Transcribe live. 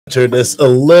Turn this a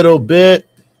little bit.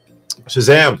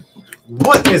 Shazam.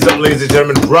 What is up, ladies and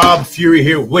gentlemen? Rob Fury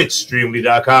here with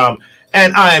Streamly.com.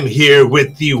 And I am here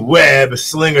with the web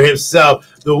slinger himself,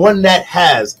 the one that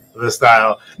has the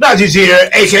style, Nadji Jeter,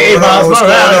 a.k.a. Miles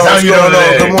Morales. How you doing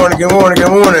today?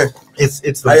 Good morning. It's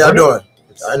the How y'all doing?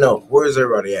 I know. Where's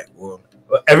everybody at? Well,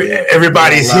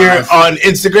 everybody's here on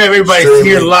Instagram. Everybody's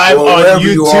here live on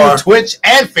YouTube, Twitch,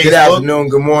 and Facebook. Good afternoon.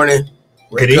 Good morning.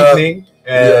 Good evening.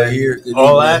 Here.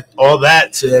 All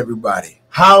that to everybody.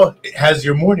 How has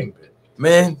your morning been?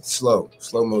 Man, slow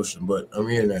motion, but I'm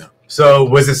here now. So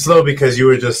was it slow because you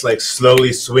were just like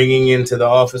slowly swinging into the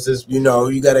offices? You know,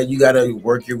 you gotta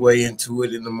work your way into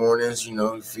it in the mornings. You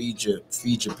know, feed your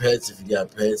pets if you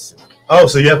got pets. Oh,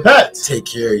 so you have pets? Take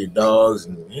care of your dogs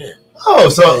and yeah. Oh,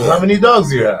 so how many dogs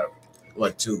do you have?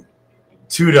 Like two.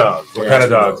 2 dogs. What kind of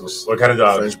dogs? What kind of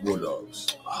dogs? French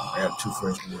bulldogs. I have 2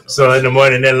 French bulldogs. So in the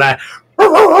morning they're like,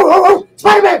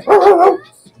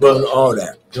 doing all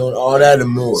that and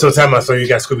more. So tell me, so you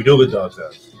got Scooby-Doo with dogs now?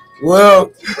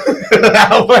 Well,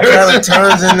 kind of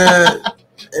turns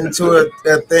into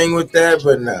a thing with that,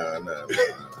 but no.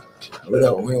 We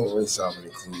don't really solve any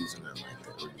clues and nothing like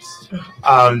that.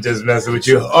 I'm just messing with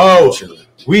you. Oh,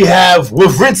 we have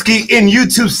Wawrinski in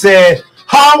YouTube saying,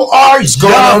 "How are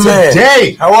y'all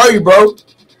today? How are you, bro?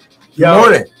 Good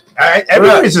morning."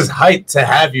 Everybody's just hyped to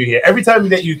have you here. Every time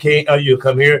that you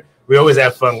come here, we always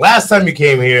have fun. Last time you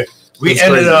came here, we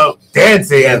ended up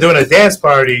dancing and doing a dance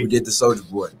party. We did the Soldier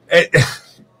Boy.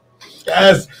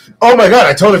 Yes. Oh my God,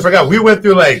 I totally forgot. We went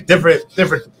through like different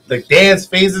like dance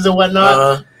phases and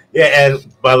whatnot. Yeah, and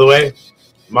by the way,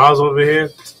 Miles over here,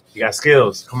 you got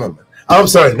skills. Come on, man. I'm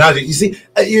sorry, Nadji. You see,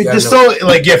 you're so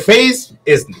like your face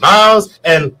is Miles,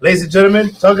 and ladies and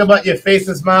gentlemen, talking about your face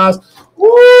is Miles.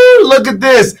 Woo! Look at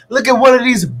this. Look at one of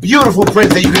these beautiful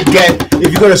prints that you can get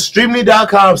if you go to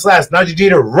Streamly.com/Nadji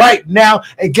Jeter right now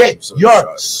and get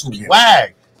your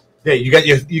swag. Yeah, you got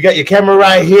your camera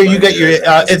right here. You got your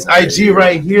it's IG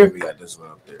right here. We got this one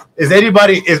up there.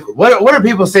 What are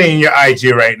people saying in your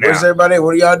IG right now? Where's everybody?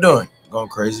 What are y'all doing? Going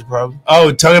crazy, probably.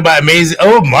 Oh, talking about amazing.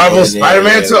 Oh, Marvel,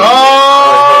 Spider-Man 2.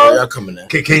 Oh, y'all coming in.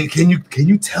 Can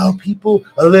you tell people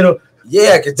a little?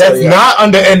 Yeah, I can tell you. That's not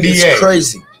under NDA. It's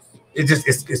crazy.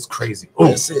 It's crazy. Ooh,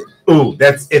 that's it. Ooh,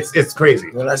 it's crazy.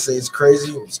 When I say it's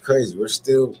crazy, it's crazy. We're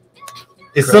still.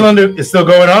 It's still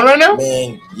going on right now.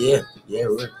 Man, yeah.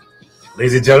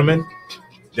 Ladies and gentlemen,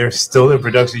 they're still in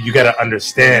production. You got to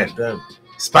understand.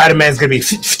 Spider-Man's gonna be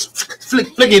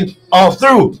flicking all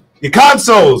through your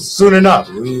consoles soon enough.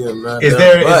 We are not Is done,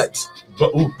 there?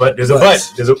 But there's a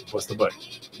but. What's the but?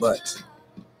 But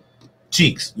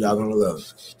cheeks. Y'all gonna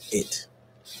love it.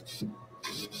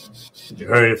 You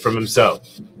heard it from himself.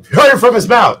 You heard it from his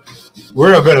mouth.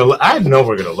 I know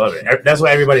we're gonna love it. That's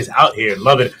why everybody's out here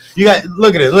loving it. You got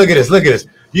look at this.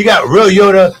 You got real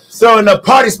Yoda throwing the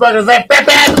party spiders like bam,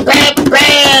 bam, bam,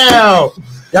 bam.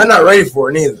 Y'all not ready for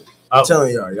it neither. I'm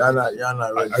telling y'all not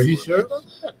ready. Are you sure?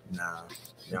 Nah,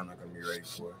 y'all not gonna be ready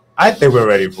for it. I think we're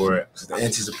ready for it. The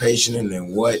anticipation and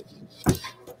then what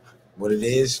it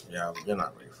is, you're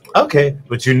not ready for it. Okay,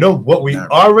 but you know what we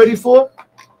are ready for?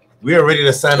 We are ready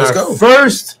to sign our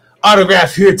first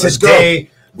autograph here today.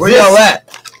 Where y'all at?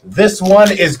 This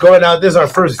one is going out. This is our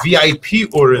first VIP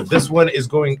order. This one is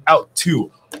going out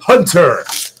to Hunter.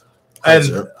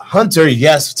 And Hunter,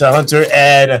 yes, to Hunter.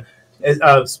 And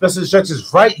special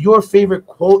instructions, write your favorite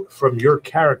quote from your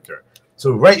character.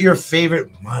 So write your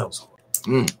favorite Miles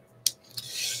quote.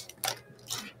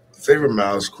 Favorite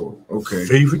Miles quote. Okay.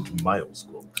 Favorite Miles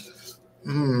quote.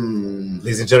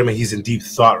 Ladies and gentlemen, he's in deep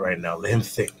thought right now. Let him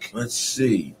think. Let's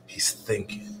see. He's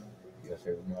thinking. You got a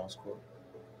favorite Miles quote?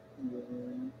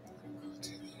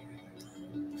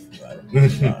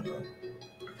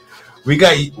 We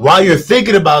got, while you're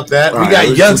thinking about that, we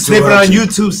got Young Snippet on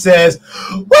YouTube says,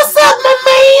 "What's up, my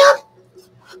man?"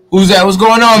 Who's that? What's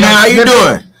going on, man? How you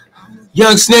doing?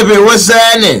 Young Snippet, what's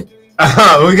happening?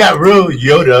 We got Real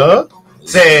Yoda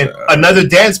saying, "Another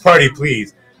dance party,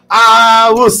 please."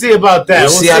 We'll see about that. We'll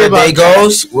see how the day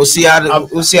goes. We'll see how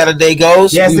the day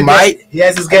goes. We might. He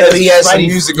has some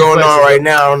music going on right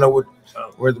now. I don't know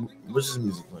where's his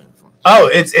music playing from. Oh,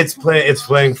 it's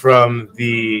playing from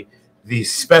the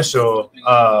special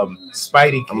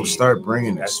Spidey. I'm gonna start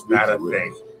bringing it. That's not a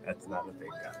thing. That's not a thing.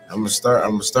 I'm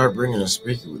gonna start bringing a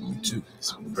speaker with me too.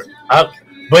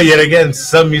 But yet again,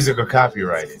 some music are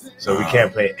copyrighted, so we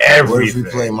can't play everything. What if we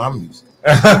play my music?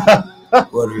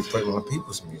 What if we play my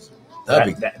people's music?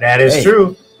 That is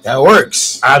true. That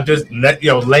works. I'm just,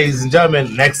 ladies and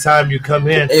gentlemen, next time you come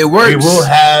in, it works. We will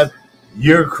have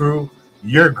your crew,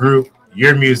 your group,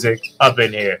 your music up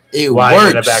in here. It works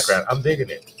in the background. I'm digging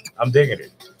it.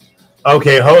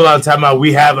 Okay, hold on, time out.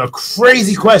 We have a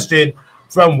crazy question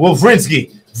from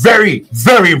Wolfrinsky. Very,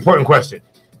 very important question.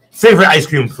 Favorite ice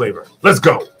cream flavor? Let's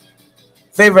go.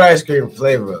 Favorite ice cream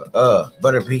flavor?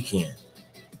 Butter pecan.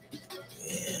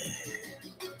 Yeah.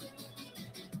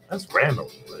 That's random.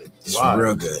 It's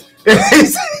real good.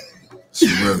 It's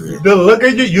real good. The look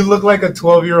at you, you look like a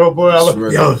 12-year-old boy.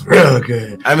 It's real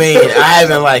good. I mean, I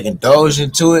haven't like indulged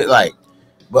into it, like,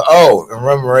 but and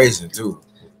rum raisin too.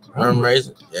 Rum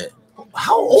raisin, yeah.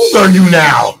 How old are you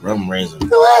now? Rum raisin.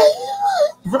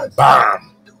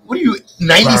 Bomb. What are you,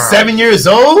 97 years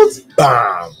old?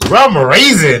 Bomb. Rum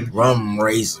raisin. Rum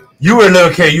raisin. You were a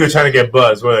little kid. You were trying to get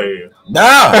buzzed. What are you? No,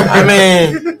 I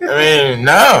mean,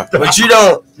 no. But you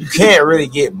can't really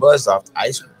get buzzed off the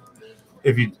ice cream.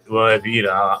 If you eat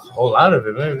a whole lot of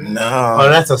it, maybe. No. Oh,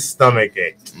 that's a stomach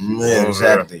ache. Yeah,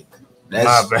 exactly.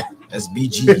 That's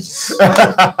BG's.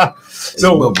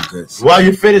 So while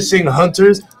you're finishing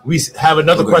Hunters, we have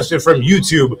another question from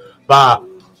YouTube by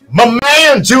my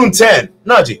man June 10.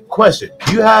 Nadji, question: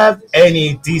 do you have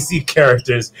any DC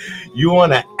characters you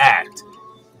want to act,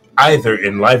 either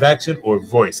in live action or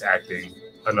voice acting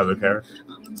another character?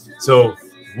 So,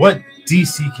 what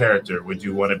DC character would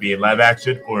you want to be in live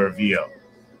action or a VO?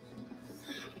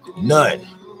 None.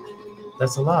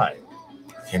 That's a lie.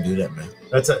 Can't do that, man.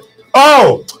 That's a.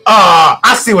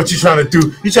 I see what you're trying to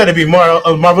do. You're trying to be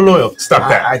Marvel loyal. Stop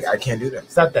that. I can't do that.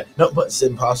 Stop that. No, but it's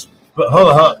impossible. But hold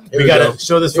on. We gotta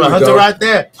show this for Hunter right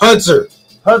there. Hunter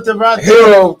right there.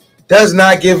 Hero does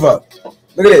not give up.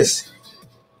 Look at this.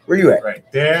 Where you at? Right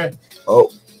there.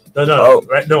 Oh. No. Oh.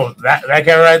 Right. No. That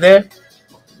guy right there.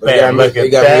 Bam,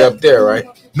 you got me up there, right?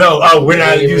 No. We're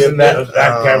not using that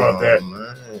camera up there.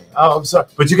 Man. Oh, I'm sorry.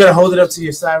 But you gotta hold it up to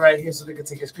your side right here so they can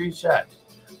take a screenshot.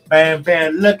 Bam,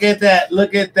 bam. Look at that.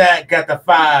 Got the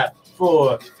 5,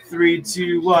 4, 3,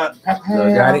 2, 1.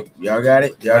 Y'all got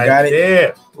it.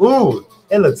 Yeah. Ooh.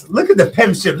 Hey, look at the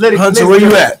penmanship. Hunter, where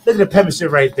you at? Look at the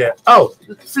penmanship right there. Oh,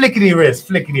 flickety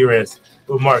wrist.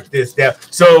 We'll mark this down.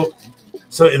 So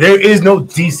there is no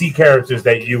DC characters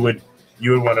that you would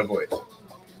want to voice.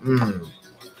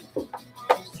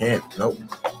 Can't. Nope.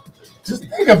 Just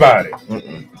think about it.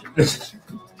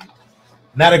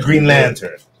 Not a Green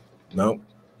Lantern. Nope.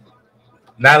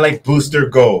 Not like Booster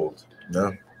Gold.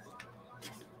 No.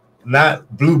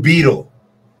 Not Blue Beetle.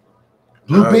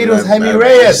 Blue Beetle's Jaime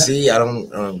Reyes. See, I don't.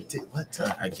 What?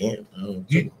 I can't.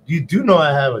 You do know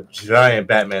I have a giant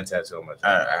Batman tattoo on my chest.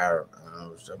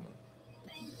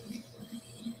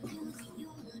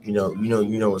 You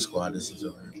know what squad this is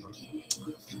over here, bro.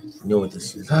 You know what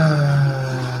this is. Damn.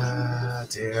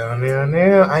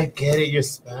 I get it. You're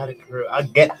Spatic Crew. I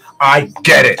get it.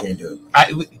 Can't do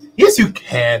it. Yes, you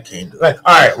can. Can't do it. Like,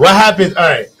 all right. What happens?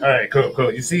 All right.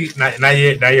 Cool. You see, now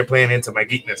you're playing into my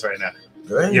geekness right now.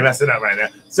 Right. You're messing up right now.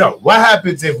 So, what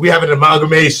happens if we have an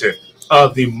amalgamation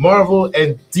of the Marvel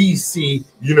and DC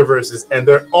universes, and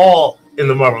they're all in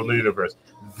the Marvel universe?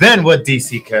 Then, what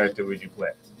DC character would you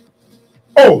play?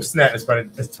 Oh, snap! It's part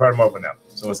of Marvel now.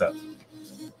 So, what's up?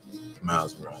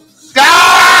 Miles Morales.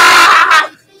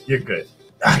 Ah! You're good.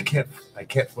 I can't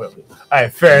foil you. All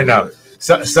right, fair enough.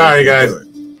 So, sorry, guys.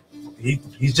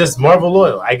 He's just Marvel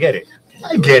loyal. I get it.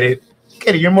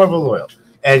 You're Marvel loyal.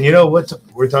 And you know what?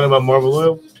 We're talking about Marvel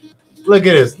loyal. Look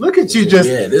at this. Look at you just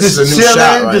chilling,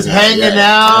 right just hanging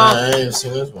out. I ain't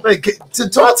seen this one. Like,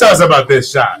 talk to us about this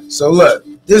shot. So look,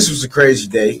 this was a crazy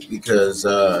day because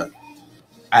I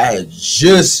had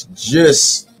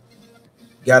just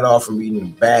got off from eating a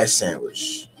bad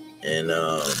sandwich, and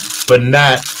but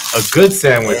not a good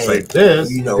sandwich like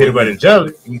this. You know, peanut butter and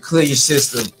jelly. You clear your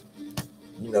system.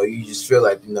 You know, you just feel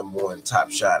like the number one top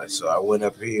shotter. So I went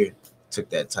up here, took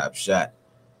that top shot,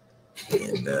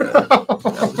 and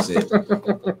that was it.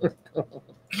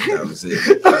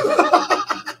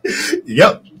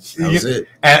 Yep. That was it.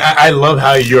 And I love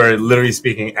how you're literally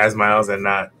speaking as Miles and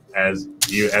not as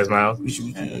you as Miles.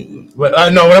 What,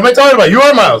 no, what am I talking about? You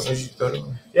are Miles.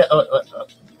 Yeah.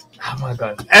 Oh my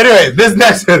God. Anyway, this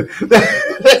next one,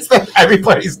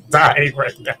 everybody's dying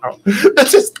right now. They're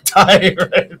just dying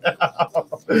right now.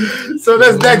 So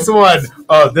this next one,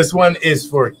 this one is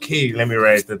for Katie. Let me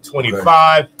write the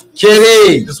 25.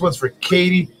 Katie. This one's for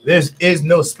Katie. There is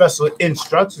no special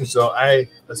instruction, so I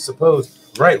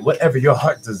suppose write whatever your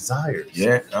heart desires.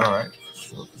 Yeah. All right.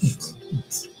 Sure.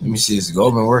 Let me see. Is the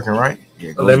goal been working right?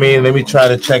 Yeah. Let me try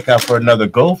to check out for another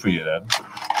goal for you then.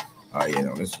 Oh yeah,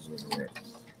 no, this is working right.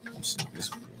 This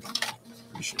one.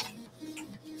 Appreciate it.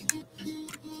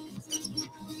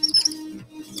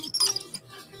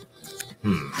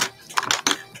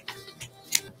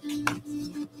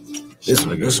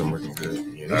 This one working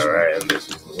good. Yeah, all right, and this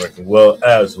is working well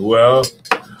as well.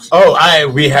 games.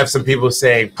 Oh, we have some people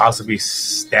saying possibly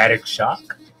Static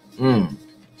Shock. You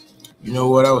know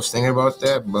what? I was thinking about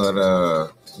that, but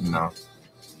no.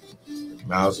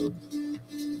 Miles,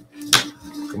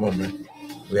 come on, man.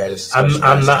 We had this.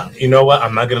 I'm not. You know what?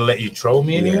 I'm not gonna let you troll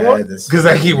me anymore because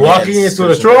I keep walking into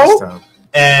the troll,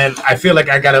 and I feel like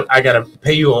I gotta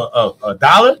pay you a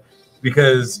 $1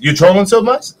 because you're trolling so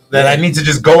much that I need to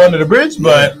just go under the bridge.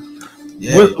 But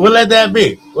we'll let that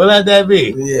be. We'll let that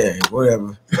be. Yeah,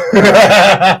 whatever.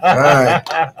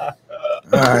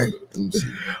 All right.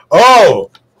 Oh,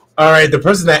 all right. The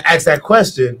person that asked that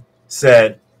question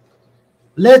said,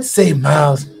 "Let's say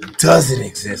Miles doesn't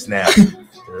exist now."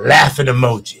 Laughing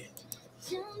emoji.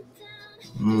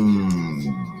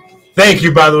 Thank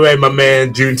you, by the way, my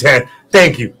man, June 10th.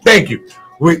 Thank you.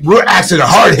 We're asking the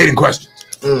hard-hitting questions.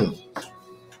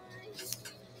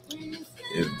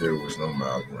 If there was no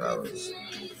Miles Morales,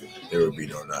 there would be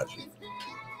no Nadji.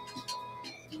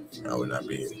 I would not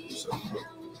be here. So,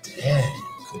 Damn.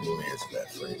 Couldn't even answer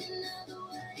that for you.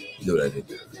 You know what I did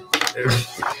there.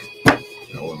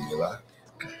 I wouldn't be alive.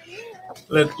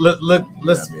 Let's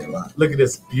look at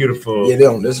this beautiful.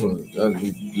 Yeah, this one.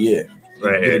 Yeah,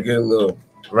 right here. Get a little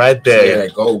right there. Yeah,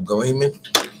 that gold gleaming.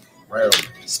 Right over.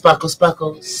 Sparkle.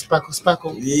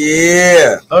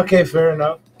 Yeah. Okay, fair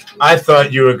enough. I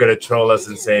thought you were gonna troll us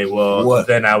and say, "Well, what?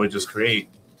 Then I would just create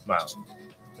Miles."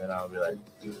 Then I would be like,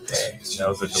 "Dang, that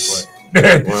was a good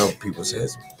point." Well, people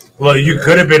says. Well, you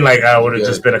could have been like, I would have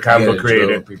just been a comic book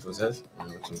creator. People says.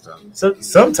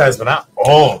 Sometimes, but not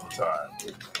all the time.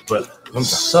 But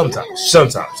sometimes.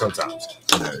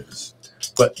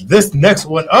 But this next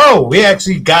one, we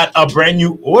actually got a brand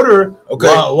new order. Okay.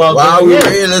 While we're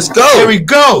here, let's go. Here we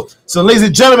go. So, ladies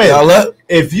and gentlemen,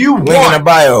 if you link in the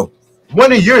bio,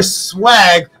 one of your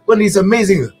swag, one of these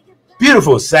amazing,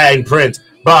 beautiful signed prints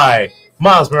by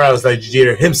Miles Morales, Nadji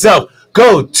Jeter himself,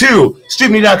 go to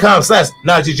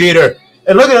streaming.com/Nadji Jeter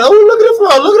and look at the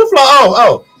flow.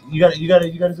 Oh, you gotta do a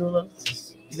little.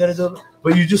 You gotta do it.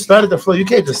 But you just started the flow. You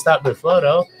can't just stop the flow,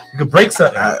 though. You can break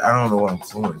something. I don't know what I'm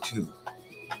flowing to.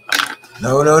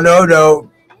 No. No,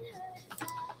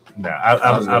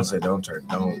 I was gonna say don't turn.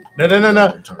 No.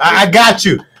 I got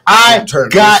you. I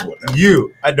got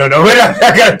you. I don't know.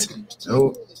 I got you.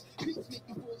 No.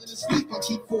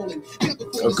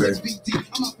 Okay.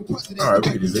 All right,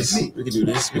 we can do this.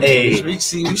 We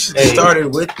should have started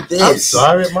with this. I'm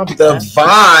sorry, the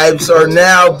vibes are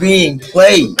now being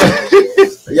played.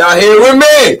 Y'all here with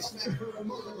me?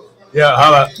 Yeah,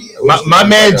 hold up. My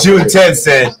man June 10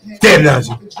 said, "Damn,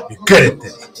 Nadji, you're good at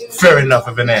this." Fair enough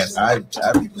of an answer.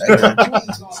 Exactly.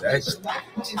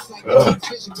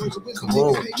 Come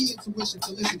on.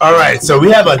 All right, so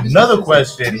we have another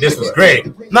question. This was great,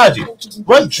 Nadji.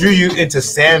 What drew you into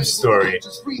Sam's story,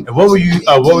 and what were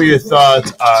your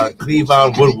thoughts on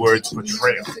Cleavon Woodward's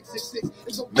portrayal?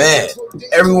 Man,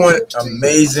 everyone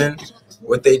amazing.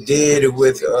 What they did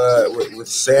with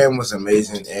Sam was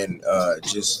amazing, and I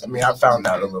found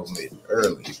out a little bit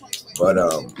early, but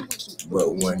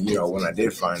when I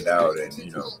did find out, and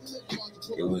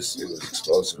it was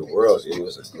exposed to the world, it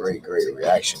was a great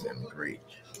reaction and a great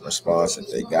response that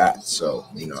they got. So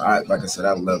I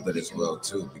love it as well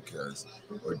too, because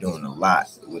we're doing a lot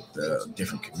with the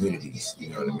different communities,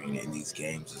 in these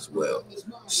games as well.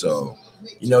 So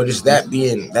just that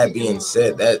being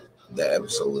said, that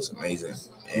episode was amazing.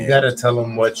 And you gotta tell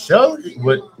them what show, game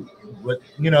we're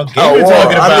talking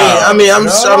about.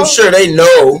 I'm sure they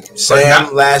know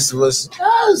Sam, Last of Us.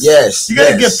 Yes, you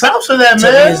gotta give props for that,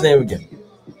 Tell man. me his name again.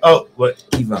 Oh, what?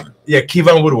 Kevon. Yeah,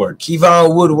 Kevon Woodward.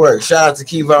 Kevon Woodward. Shout out to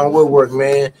Kevon Woodward,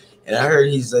 man. And I heard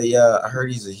he's a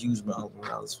huge Miles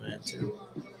Morales fan too.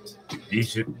 You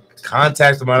should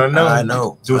contact him. I don't know. I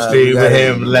know. Do a stream with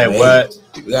him. What?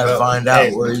 We gotta find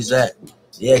out where he's at.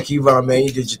 Yeah, Kevon, man,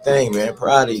 you did your thing, man.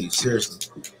 Proud of you, seriously.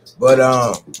 But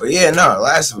yeah, no,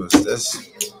 Last of Us.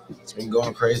 It's been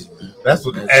going crazy, man.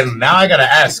 And now I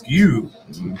gotta ask you,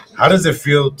 how does it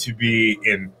feel to be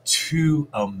in two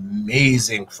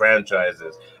amazing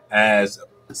franchises as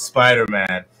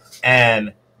Spider-Man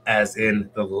and as in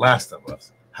The Last of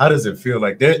Us? How does it feel?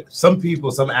 Like some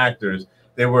actors,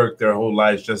 they work their whole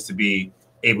lives just to be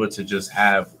able to just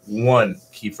have one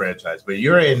key franchise, but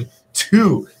you're in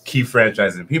two key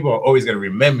franchises, and people are always going to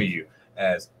remember you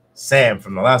as Sam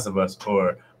from The Last of Us,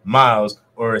 or Miles,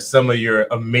 or some of your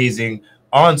amazing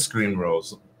on-screen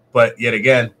roles. But yet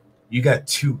again, you got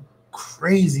two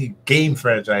crazy game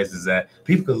franchises that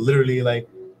people could literally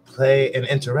play and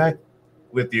interact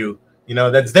with you.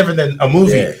 That's different than a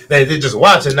movie that they just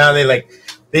watch, and now they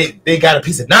they got a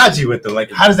piece of Nadji with them. Like,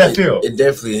 how does that feel? It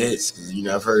definitely hits because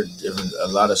I've heard a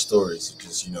lot of stories of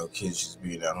just kids just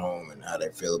being at home and how they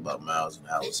feel about Miles and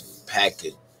how it's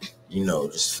impacted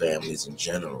just families in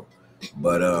general.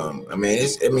 But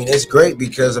it's great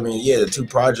because the two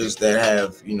projects that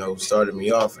have started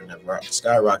me off and have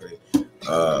skyrocketed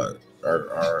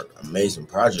are amazing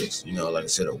projects. Like I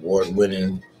said, award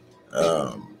winning.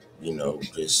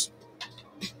 Just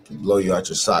blow you out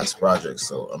your socks projects.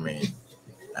 So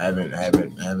I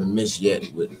haven't missed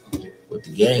yet with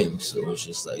the game. So it's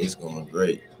just like it's going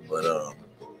great. But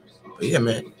yeah,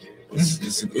 man,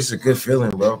 it's a good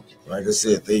feeling, bro. Like I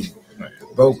said,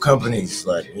 both companies,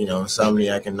 like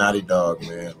Insomniac and Naughty Dog,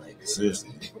 man. Like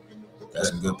seriously, got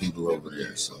some good people over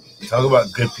there. So talk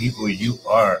about good people. You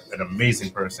are an amazing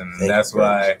person, and that's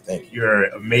why you're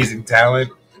amazing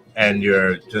talent, and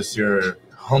your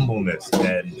humbleness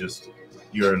and just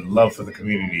your love for the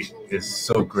community is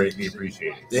so greatly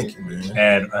appreciated. Thank you, man.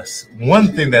 And one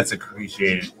thing that's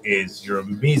appreciated is your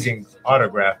amazing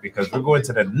autograph, because we're going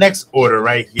to the next order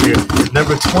right here.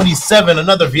 Number 27,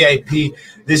 another VIP.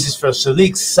 This is for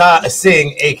Shalik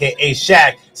Singh, a.k.a.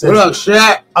 Shaq. What up,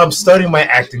 Shaq? I'm starting my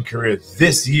acting career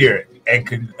this year, and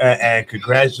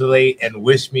congratulate and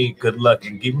wish me good luck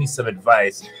and give me some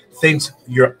advice. Thinks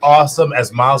you're awesome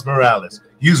as Miles Morales.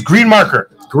 Use green marker.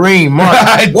 Green marker.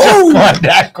 I just want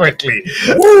that quickly.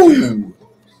 Woo!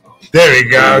 There we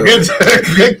go.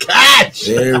 Good catch.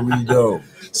 There we go.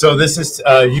 So this is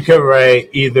you can write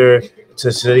either to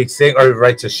Shalik Singh or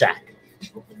write to Shaq.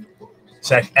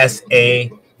 Shaq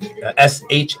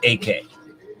SHAK.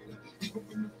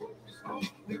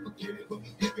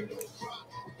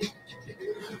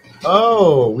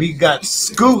 Oh, we got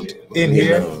Scoot in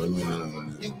here.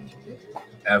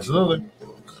 Absolutely.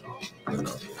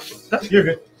 No, you're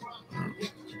good.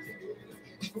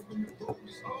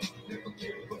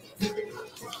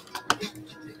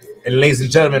 And ladies and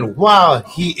gentlemen, while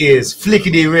he is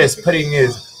flickety wrist putting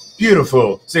his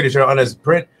beautiful signature on his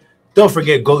print, don't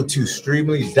forget, go to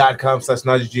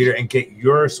streamleads.com/Nadji Jeter and get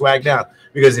your swag down.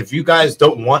 Because if you guys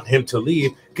don't want him to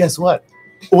leave, guess what?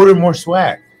 Order more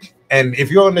swag. And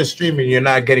if you're on this stream and you're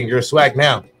not getting your swag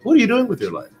now, what are you doing with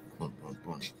your life?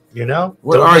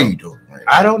 What are you doing? Right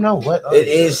now? I don't know. It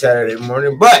is Saturday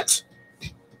morning, but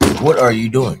what are you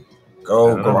doing?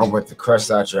 Go with the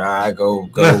crust out your eye. Go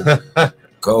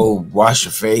wash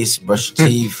your face, brush your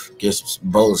teeth, get a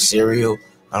bowl of cereal.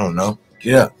 I don't know.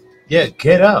 Get up. Yeah,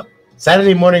 get up.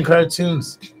 Saturday morning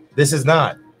cartoons. This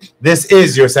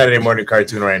is your Saturday morning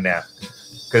cartoon right now.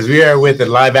 Because we are with a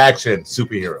live action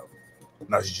superhero.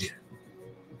 Nadji Jeter.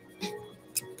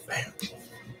 Bam.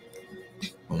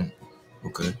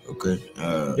 Okay.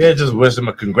 Yeah, just wish him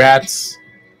a congrats.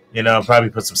 Probably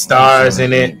put some stars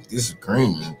in it. This is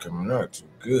green man coming out too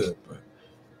good, but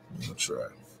we'll try.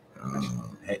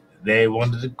 They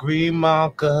wanted a green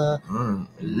marker,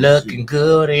 looking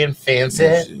good and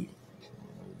fancy.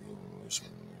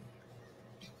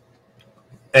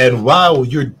 And while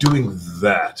you're doing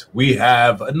that, we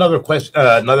have another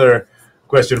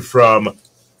question from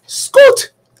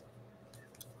Scoot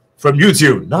from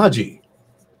YouTube. Nadji,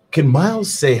 can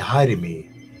Miles say hi to me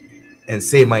and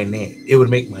say my name? It would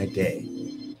make my day.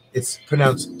 It's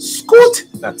pronounced Scoot,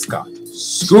 not Scott.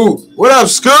 Scoot. What up,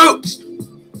 Scoot?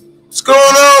 What's going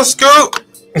on, Scoot?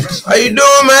 How you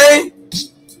doing, man?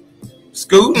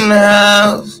 Scoot in the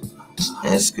house.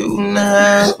 And Scoot in the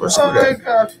house. Where's Scoot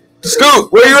at?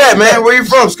 Scoot, where you at, man? Where you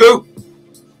from, Scoot?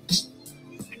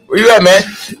 Where you at, man?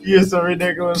 You're so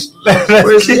ridiculous.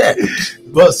 Where's he at?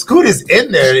 Well, Scoot is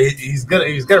in there. He's gonna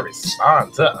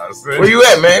respond to us. Where you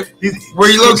at, man? Where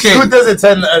you located? Scoot doesn't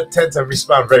tend to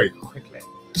respond very quickly.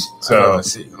 So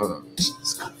let's see. Hold on.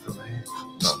 Scoot right here.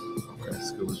 Oh, okay.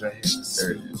 Scoot was right here.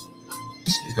 There it is.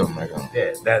 He's coming back on.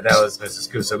 Yeah, that was Mr.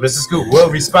 Scoot. So Mr. Scoot will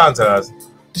respond to us.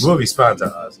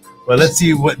 Well, let's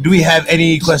see. What do we have?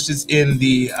 Any questions in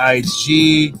the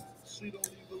IG?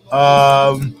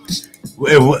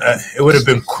 It would have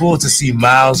been cool to see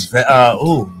Miles'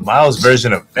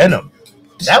 version of Venom.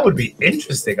 That would be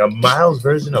interesting. A Miles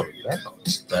version of Venom.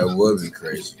 That would be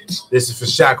crazy. This is for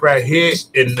Shaq right here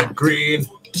in the green.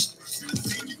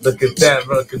 Look at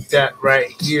that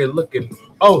right here. Looking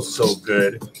oh so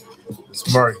good.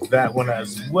 Let's mark that one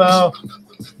as well.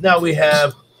 Now we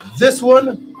have this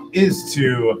one is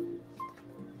to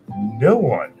no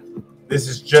one. This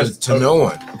is just to no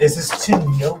one. This is to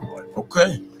no one.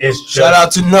 Okay. It's just, shout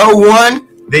out to no one.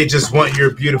 They just want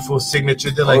your beautiful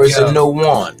signature. They're like, or is it no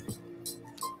one?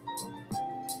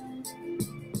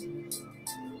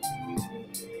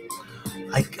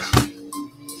 I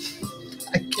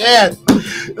can't.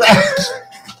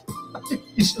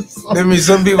 I mean,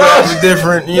 some people have a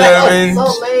different. You know what I mean? So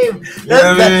lame. You know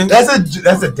what I mean?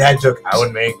 That's a dad joke I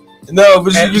would make. No,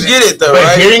 but you get it though, but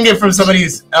right? Hearing it from somebody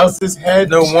else's head,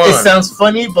 it sounds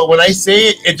funny. But when I say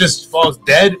it, it just falls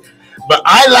dead. But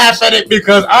I laugh at it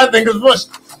because I think it's funny.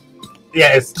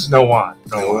 Yeah, it's no one.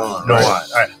 All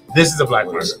right, this is a black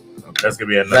marker. That's gonna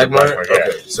be another black marker.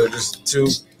 Okay, so just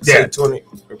 20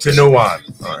 to no one.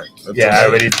 All right. Yeah, I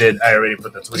already did. I already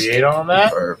put the 28 on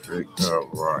that. Perfect. All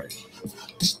right.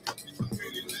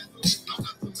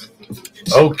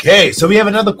 Okay, so we have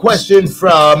another question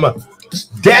from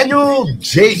Daniel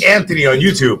J. Anthony on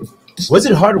YouTube. Was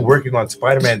it hard working on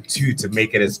Spider-Man 2 to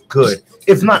make it as good,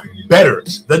 if not better,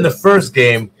 than the first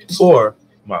game or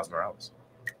Miles Morales?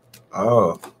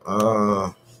 So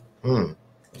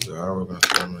how are we gonna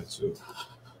Spider-Man 2?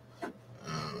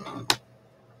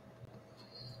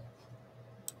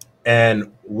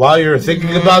 And while you're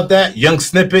thinking about that, Young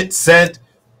Snippet sent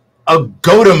a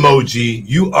goat emoji.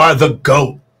 You are the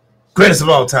GOAT. Greatest of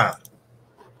all time.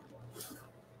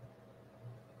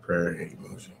 Prayer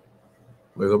emoji.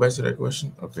 Wait, go back to that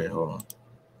question? Okay, hold on.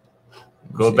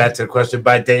 Go back to the question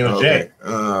by Daniel J.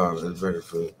 Oh, that's very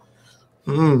good.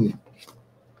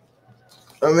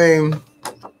 I mean,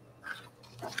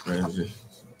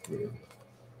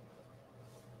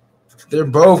 they're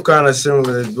both kind of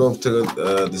similar. They both took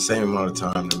the same amount of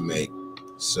time to make.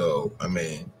 So, I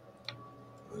mean,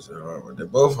 they're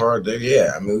both hard. I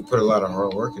mean, we put a lot of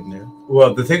hard work in there.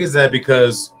 Well, the thing is that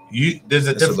because there's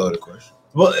a different loaded question.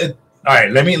 Well, all right.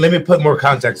 Let me put more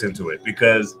context into it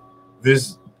because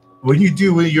when you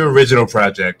do your original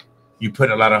project, you put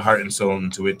a lot of heart and soul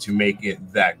into it to make it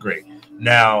that great.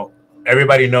 Now,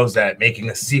 everybody knows that making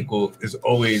a sequel is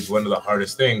always one of the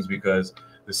hardest things because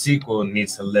the sequel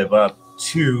needs to live up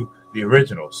to the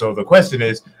original. So the question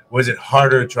is, was it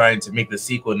harder trying to make the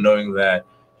sequel knowing that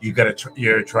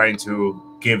you're trying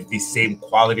to give the same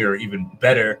quality or even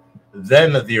better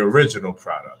than the original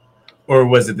product? Or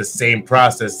was it the same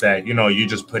process that, you're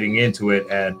just putting into it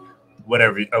and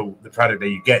whatever the product that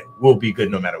you get will be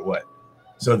good no matter what?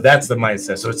 So that's the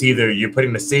mindset. So it's either you're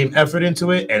putting the same effort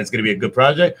into it and it's going to be a good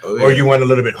project, or you went a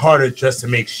little bit harder just to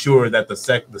make sure that the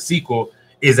sequel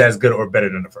is as good or better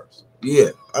than the first.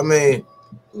 Yeah, I mean,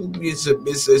 it's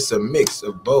a mix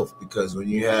of both because when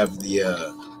you have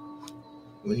the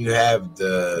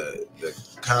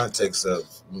context of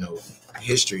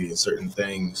history and certain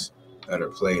things that are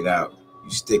played out, you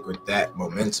stick with that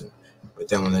momentum. But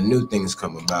then when the new things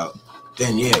come about,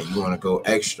 then you want to go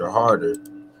extra harder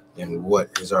than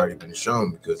what has already been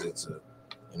shown because it's a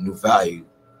new value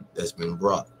that's been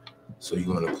brought. So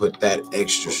you want to put that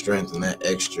extra strength and that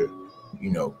extra,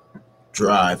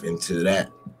 drive into that.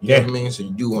 You know what I mean? So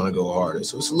you do want to go harder.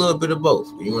 So it's a little bit of both.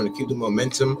 You want to keep the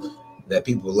momentum that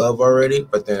people love already,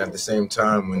 but then at the same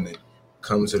time, when it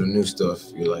comes to the new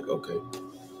stuff, you're like, okay.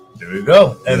 There we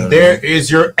go. And there is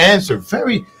your answer. That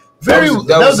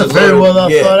was a very well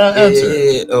thought out answer.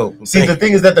 Yeah. Oh, see, the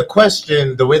thing is that the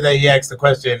question, the way that he asked the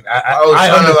question, I was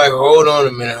trying to hold on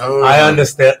a minute. I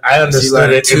understood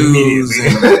it immediately.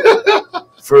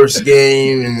 First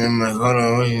game, and I'm like, hold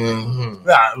on.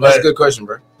 That's a good question,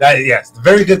 bro. Yes,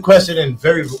 very good question and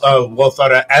very well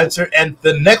thought out answer. And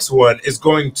the next one is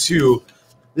going to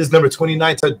this number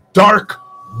 29 to Dark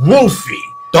Wolfie.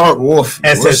 Dark Wolfie.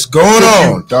 What's going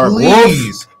on, Dark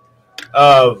Wolfie?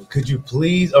 Could you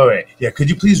please? All right, could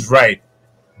you please write,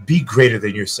 "Be greater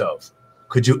than yourself"?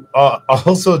 Could you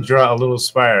also draw a little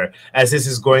spire, as this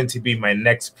is going to be my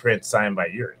next print signed by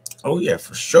Yuri? Oh yeah,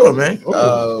 for sure, man.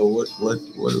 What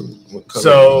color?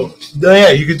 So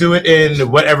you could do it in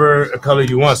whatever color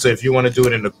you want. So if you want to do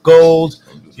it in the gold,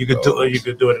 you could do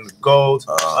it in the gold.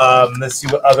 Let's see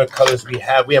what other colors we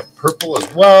have. We have purple as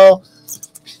well.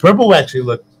 Purple will actually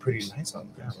look pretty nice on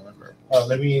that.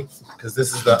 Let me, because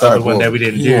this is the other one that we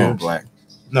didn't do. Black.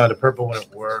 No, the purple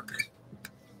wouldn't work.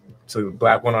 So the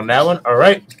black one on that one. All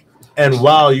right. And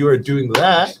while you are doing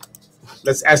that,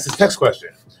 let's ask this next question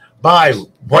by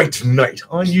White Knight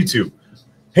on YouTube.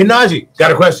 Hey Nadji,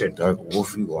 got a question.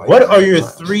 What are your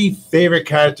 3 favorite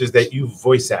characters that you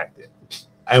voice acted?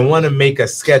 I want to make a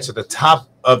sketch of the top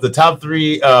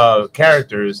 3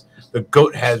 characters the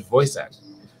GOAT has voice acted.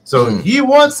 So he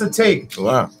wants to take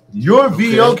your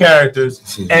VO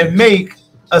characters and make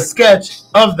a sketch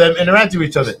of them interacting with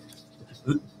each other.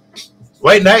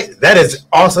 White Knight, that is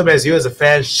awesome as you as a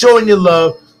fan, showing your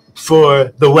love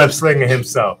for the web slinger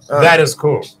himself. That is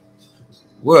cool.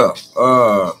 Well,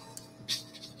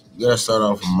 you gotta start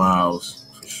off with Miles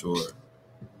for sure.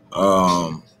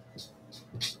 I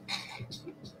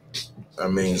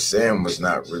mean, Sam was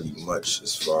not really much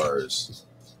as far as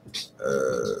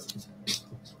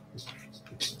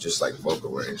just like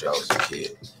vocal range. I was a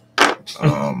kid.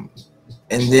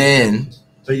 And then.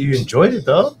 But you enjoyed it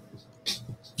though.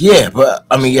 Yeah, but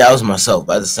I mean, yeah, I was myself.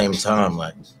 But at the same time,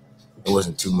 like, it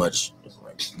wasn't too much.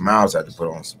 Like, Miles had to put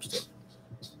on some stuff.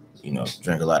 You know,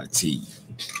 drink a lot of tea.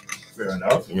 Fair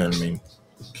enough. You know what I mean?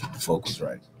 Keep the vocals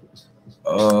right.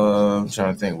 I'm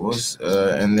trying to think.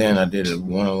 And then I did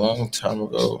one a long time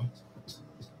ago.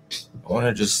 I want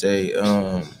to just say,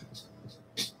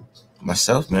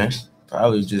 myself, man.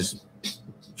 Probably just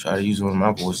try to use one of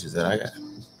my voices that I got.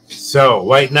 So,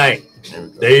 White Knight,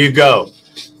 there you go.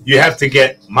 You have to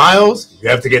get Miles, you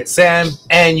have to get Sam,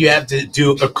 and you have to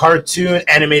do a cartoon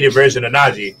animated version of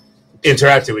Nadji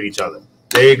interacting with each other.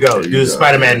 There you go. Do the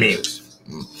Spider-Man memes.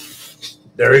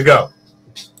 There we go.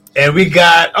 And we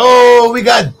got,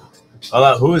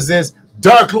 who is this?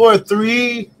 Dark Lord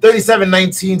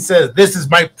 33719 says, this is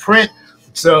my print.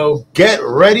 So get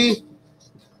ready.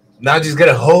 Nadji's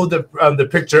going to hold the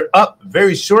picture up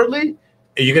very shortly.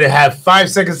 And you're going to have 5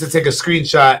 seconds to take a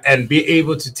screenshot and be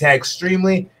able to tag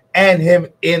Streamly and him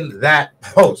in that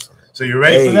post. So you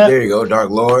ready for that? There you go, Dark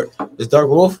Lord. Is Dark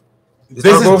Wolf?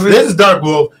 This is Dark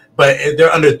Wolf, but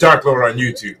they're under Dark Lord on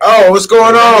YouTube. Oh, what's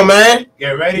going on, man?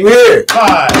 Get ready? Here.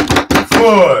 5,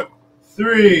 4,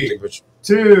 3,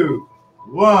 2,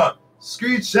 1.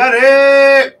 Screenshot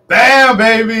it! Bam,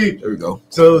 baby! There we go.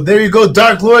 So there you go,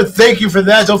 Dark Lord. Thank you for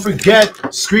that. Don't forget,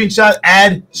 screenshot,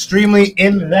 add Streamly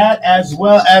in that as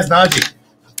well as Nadji.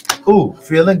 Ooh,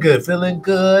 feeling good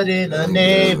in the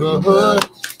neighborhood.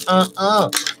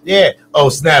 Yeah. Oh,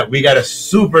 snap. We got a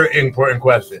super important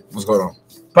question. What's going on?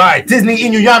 By Disney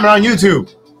Inuyama on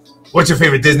YouTube. What's your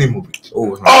favorite Disney movie?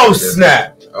 Oh,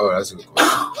 snap. Oh, that's a good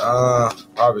question.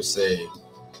 Probably say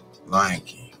Lion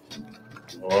King.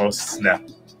 Oh, snap.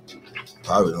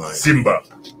 Probably Lion King. Simba,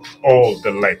 all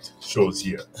the light shows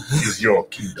here is your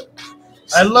kingdom.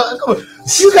 I love.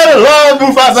 You gotta love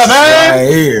Mufasa, man.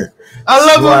 Right here. I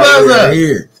love Mufasa. Right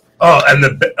here. Oh, and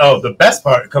the best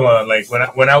part. Come on, like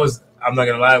when I was. I'm not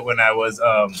gonna lie. When I was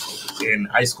in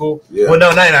high school. Yeah. Well,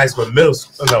 no, not in high school. Middle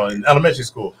school. No, in elementary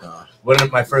school. One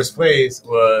of my first plays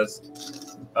was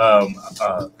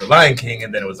The Lion King,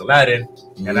 and then it was Aladdin,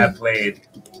 and I played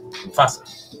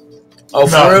Mufasa. Oh,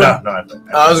 for real? No.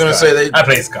 I was gonna say I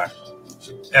played Scar,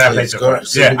 and I played Jafar.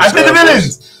 Yeah, I played the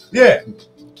villains. Yeah.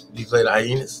 You played the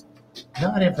hyenas?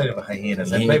 No, I didn't play the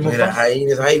hyenas. I played the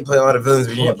hyenas. How you play all the villains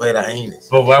when you didn't play the hyenas?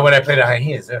 But why would I play the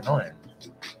hyenas? They're annoying.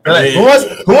 Like, who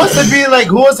wants to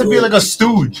be like a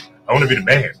stooge? I want to be the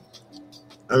man.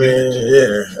 I mean,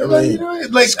 yeah. I mean, I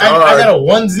got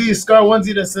a Scar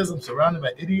onesie that says I'm surrounded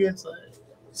by idiots.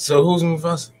 So who's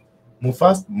Mufasa?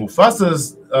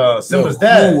 Mufasa's Simba's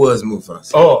dad. Who was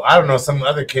Mufasa? Oh, I don't know. Some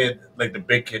other kid, like the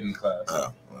big kid in class.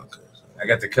 Oh, okay. I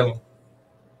got to kill him.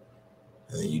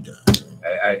 And then you died.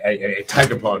 I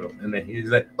tiger pawed him, and then he's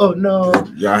like, "Oh no!"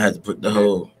 Y'all had to put the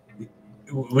whole.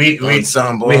 We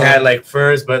had like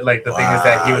furs, but like the thing is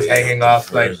that he was hanging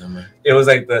off. Like it was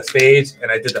like the stage,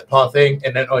 and I did the paw thing,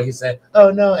 and then he said, "Oh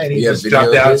no!" and he just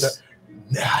dropped down.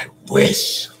 I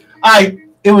wish.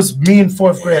 It was me in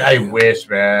 4th grade. I wish,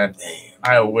 man. Damn.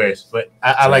 I wish, but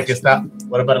I like it. Stop.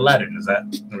 What about Aladdin? Is that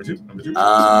number 2?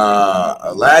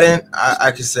 Aladdin.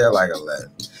 I could say I like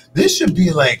Aladdin. This should be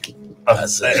like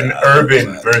an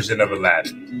urban version of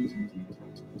Aladdin.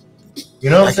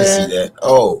 You know what I'm saying? I can see that.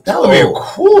 Oh, that would be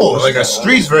cool. Like a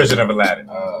streets version of Aladdin.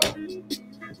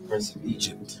 Prince of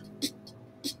Egypt.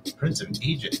 Prince of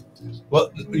Egypt. Well,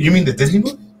 you mean the Disney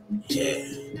movie?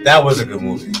 Yeah. That was a good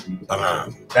movie. It's not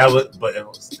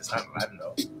Aladdin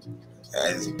though.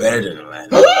 It's better than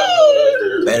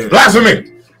Aladdin. Blasphemy!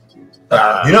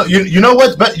 You know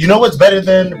what's better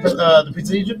than the Prince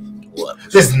of Egypt? What?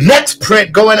 This next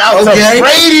print going out to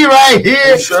Brady right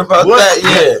here. You sure about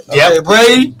that? Yeah. Okay,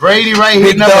 Brady. Brady right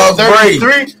here, number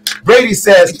 33. Brady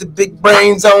says, "Get the big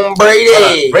brains on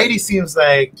Brady." Brady seems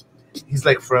like he's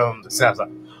like from the South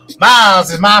Side.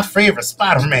 Miles is my favorite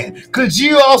Spider-Man. Could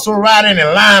you also write any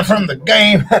line from the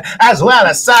game as well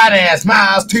as side ass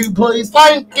Miles 2, please?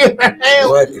 Thank you.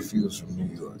 What if he was from New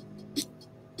York?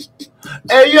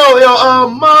 Hey,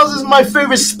 Miles is my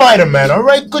favorite Spider-Man, all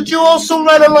right? Could you also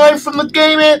write a line from the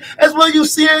game as well you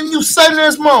see and you side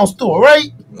ass Miles too, all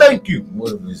right? Thank you.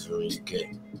 What if he's from the UK?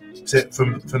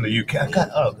 From the UK? I got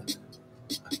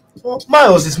Well,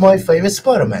 Miles is my favorite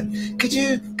Spider-Man. Could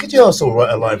you also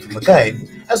write a line from the game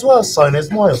as well as sign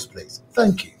as Miles, please?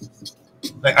 Thank you.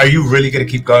 Like, are you really gonna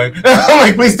keep going? I'm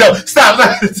like, please don't stop.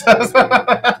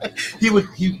 He would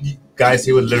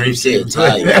literally say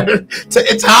Italian.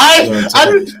 Italian?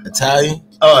 Italian?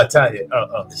 Oh, Italian.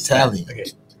 Oh. Italian. Okay.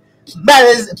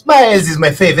 Miles is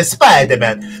my favorite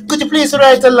Spider-Man. Could you please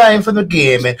write a line from the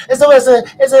game? As well as a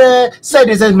side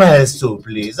as Miles too,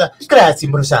 please. Grazie,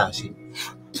 Musashi.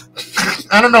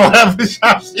 I don't know what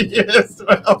Musashi is.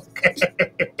 Okay.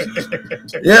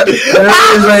 Yep, there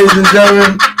it is, ladies and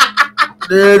gentlemen.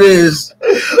 There it is.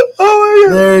 Oh my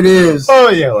God. There it is. Oh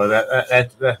yeah, well that.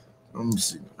 Let me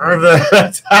see.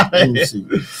 That's how Let me it see.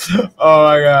 is. Oh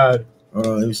my God.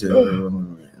 Let me see.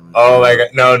 Oh my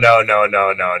God! No!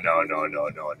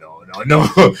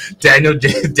 Daniel J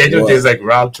is like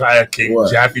Rob Trier King,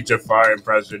 Jaffe Jafar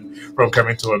impression from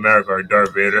Coming to America or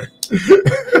Darth Vader. I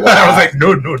was like,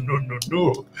 no.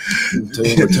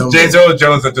 James Earl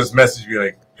Jones that just messaged me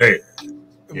like, hey,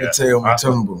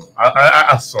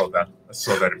 I saw that. I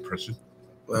saw that impression.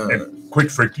 And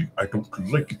quite frankly, I don't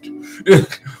like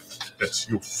it. That's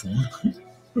your food.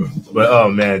 But oh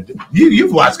man,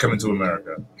 you've watched Coming to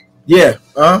America. Yeah.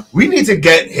 We need to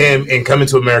get him in Coming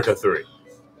to America 3.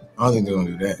 I don't think they're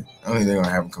gonna do that. I don't think they're gonna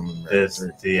have him come to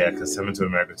America 3. Yeah, because Coming to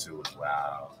America 2 was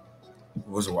wow. It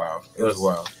was wild. It was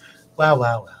wild.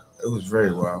 Wow. It was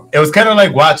very wild. It was kind of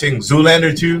like watching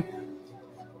Zoolander 2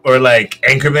 or like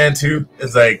Anchorman 2.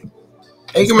 It's like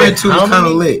Anchorman 2 was kind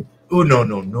of lit. Oh no.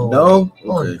 No? Oh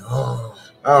Okay. no.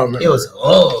 I don't remember. It was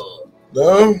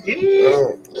No?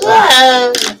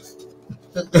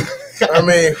 I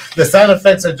mean, the sound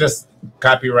effects are just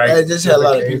copyright. I just had a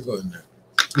lot of people in there.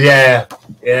 Yeah,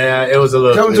 it was a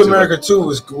little. Coming to America 2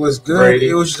 was good. Brady.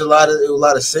 It was just a lot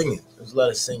of singing. It was a lot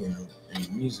of singing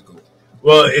and musical.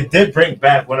 Well, it did bring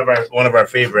back one of our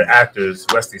favorite actors,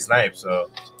 Wesley Snipes. So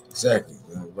exactly,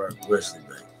 Wesley.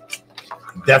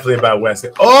 Definitely about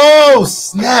Wesley. Oh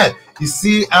snap! You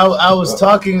see, I was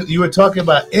talking. You were talking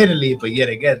about Italy, but yet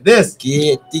again, this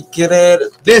is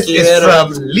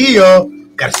from Leo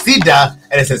Garcia,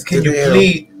 and it says, "Can you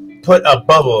please put a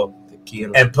bubble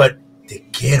and put te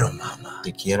quiero, mama?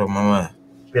 Te quiero, mama."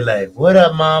 Be like, "What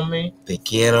up, mommy? Te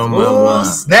quiero, mama." Oh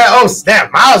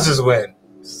snap! Miles just went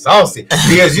saucy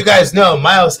because you guys know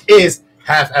Miles is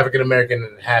half African American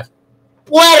and half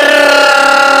Puerto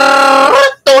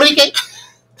Rican.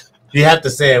 You have to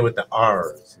say it with the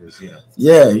R's.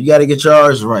 Yeah, you got to get your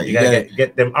R's right. You got to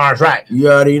get them R's right. You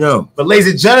already know. But ladies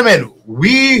and gentlemen,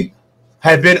 we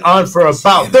have been on for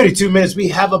about 32 minutes. We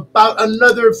have about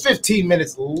another 15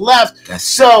 minutes left.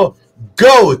 So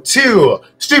go to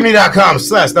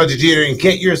streamy.com/Nadji Jeter and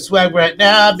get your swag right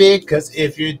now, because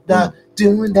if you're not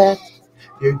doing that,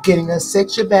 you're getting a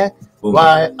signature back.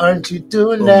 Why aren't you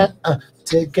doing that?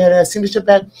 To get a signature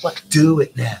back, do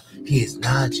it now. He is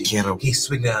Nadji. He's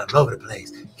swinging all over the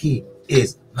place. He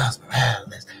is Miles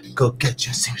Morales. Go get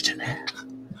your signature now.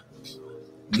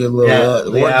 Good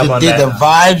little, did the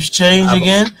vibes change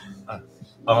again?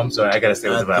 I'm sorry. I gotta stay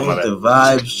with the vibe. The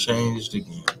vibes changed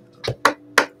again.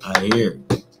 I hear.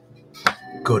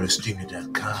 Go to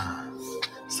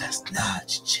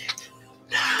streaming.com/Nadji Jeter.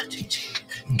 Nadji Jeter.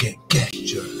 Get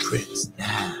your prints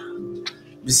now.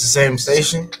 It's the same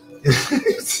station.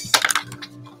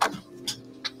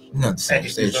 Not the same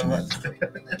station.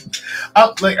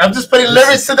 I'm just putting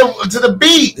lyrics to the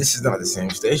beat. This is not the same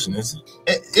station, is it?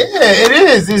 Yeah, it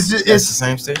is. It's the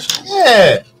same station.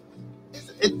 Yeah,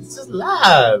 it's just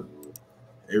live.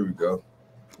 Here we go.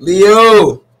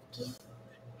 Leo.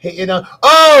 Hey,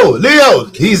 Leo,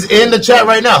 he's in the chat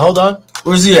right now. Hold on.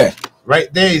 Where's he at?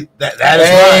 Right there. That is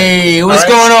Hey, what's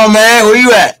going on, man? Where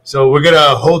you at? So we're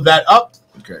gonna hold that up.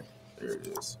 Okay, there it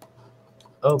is.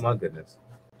 Oh my goodness.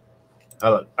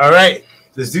 All right,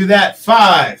 let's do that.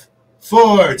 5,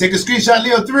 4. Take a screenshot,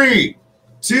 Leo. 3,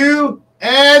 2,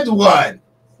 and 1.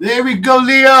 There we go,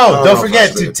 Leo. Don't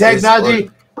forget to tag Nadji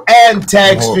and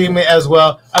tag Streaming as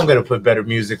well. I'm gonna put better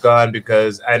music on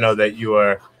because I know that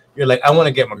you're like, I want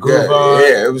to get my groove on.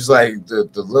 Yeah, it was like the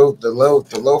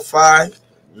lo-fi.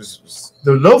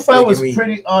 The lo-fi was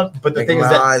pretty on, but the thing is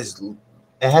that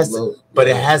it has to, but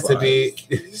it has to be.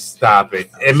 Stop it!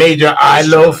 It made your eye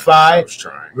lo-fi. I was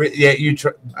trying. Yeah, you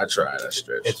try. I tried. I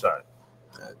stretched. It's fine.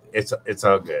 It's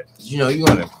all good. You know, you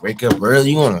want to wake up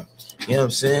early. You want to, you know what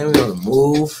I'm saying? We want to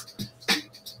move.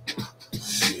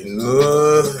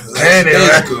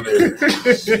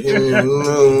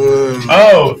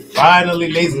 Oh,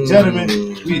 finally, ladies and gentlemen,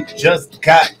 we just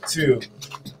got to.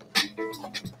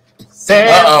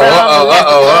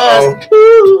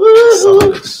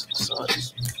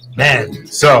 Man,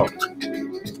 so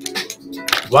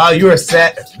while you're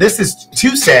set, this is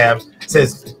to Sam.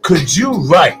 Says, could you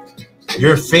write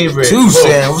your favorite to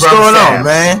Sam? What's going on,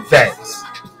 man? Thanks.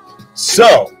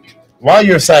 So while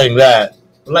you're saying that,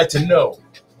 I'd like to know,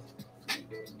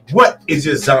 what is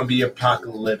your zombie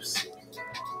apocalypse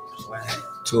plan?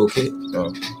 Toolkit.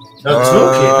 No,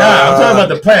 toolkit. Nah, I'm talking about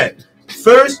the plan.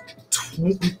 First,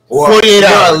 48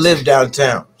 hours. I live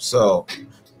downtown, so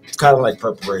it's kind of like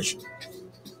preparation.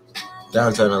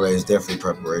 Downtown LA is definitely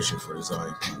preparation for the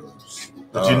zombie apocalypse.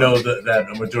 But you know that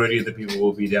a majority of the people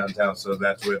will be downtown, so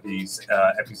that's where the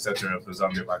epicenter of the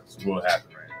zombie apocalypse will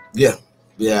happen, right? Yeah.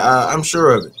 Yeah, I'm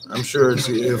sure of it. I'm sure it's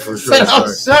for sure.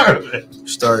 I'm sure of it.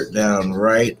 Start down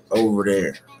right over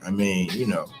there. I mean, you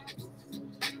know.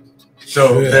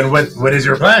 So then what is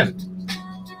your plan?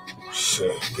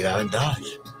 Shit, get out of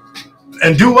Dodge.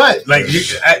 And do what? Like,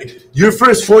 your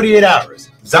first 48 hours,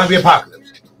 zombie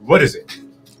apocalypse. What is it?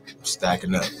 I'm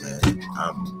stacking up, man.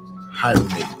 I'm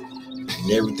hibernating.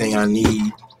 And everything I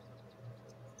need.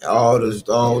 All the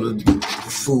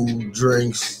food,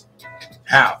 drinks.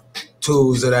 How?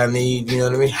 Tools that I need, you know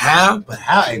what I mean? How? But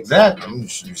how exactly?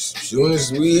 As soon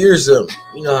as we hear something,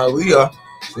 you know how we are.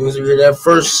 As soon as we hear that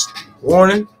first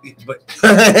warning, but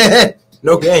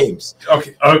no games.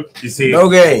 Okay. Oh, you see,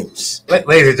 no games.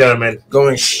 Ladies and gentlemen,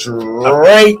 going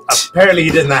straight. Apparently,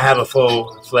 he does not have a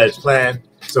full-fledged plan.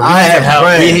 So I have a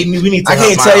plan. We need to. I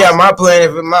can't tell y'all my plan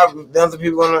if the other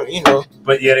people gonna, you know.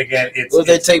 But yet again, if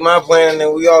they take my plan and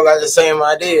then we all got the same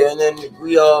idea and then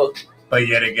we all. But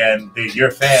yet again,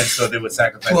 you're fans, so they would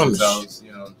sacrifice themselves.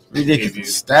 You know,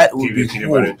 ridiculous. That would be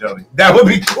cool. That would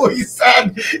be cool. You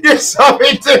said you're so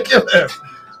ridiculous.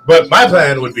 But my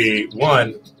plan would be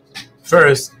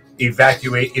first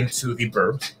evacuate into the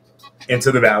burbs,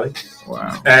 into the valley.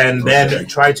 Wow. And then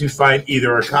try to find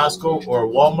either a Costco or a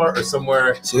Walmart or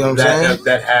somewhere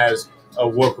that has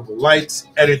workable lights,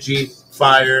 energy,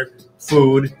 fire,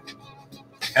 food,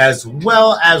 as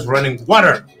well as running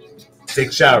water.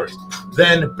 Take showers.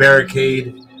 Then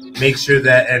barricade. Make sure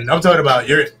that, and I'm talking about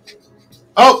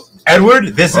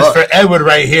Edward. This is for Edward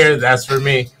right here. That's for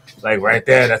me. Like right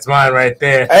there. That's mine right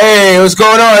there. Hey, what's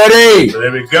going on, Eddie? So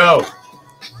there we go.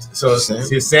 So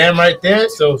see Sam right there.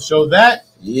 So show that.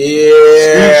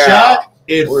 Yeah.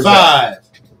 Screenshot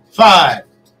in 5,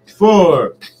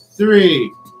 4,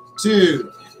 3,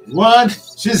 2, 1.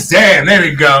 Shazam! There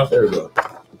we go. There we go.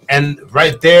 And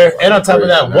right there, and on top of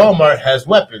that, Walmart has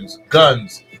weapons,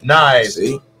 guns, knives.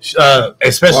 See?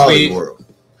 Especially. Wally World.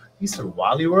 You said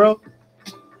Wally World?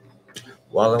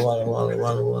 Wally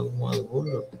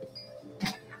World.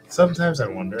 Sometimes I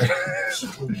wonder.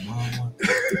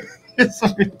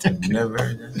 Never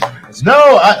heard that.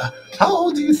 No, how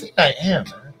old do you think I am,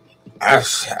 man?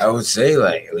 I would say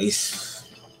like at least.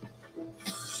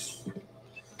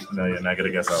 No, you're not gonna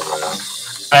guess how old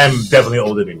I am. I'm definitely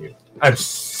older than you. I'm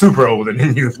super older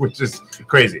than you, which is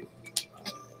crazy.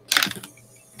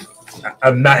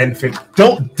 I'm not in 50.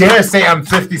 Don't dare say I'm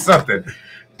 50 something.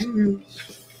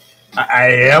 I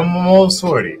am almost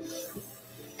 40.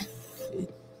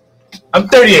 I'm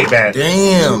 38, man.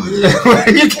 Damn.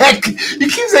 You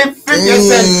keep saying 50.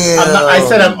 I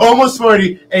said I'm almost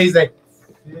 40, and he's like,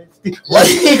 50. What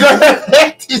are you gonna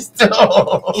 50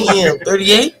 still? Damn,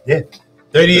 38? Yeah.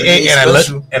 38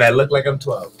 and I look like I'm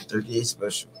 12. 38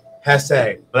 special.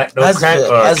 Hashtag black don't crack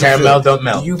or caramel don't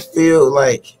melt. Do you feel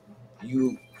like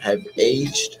you have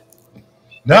aged?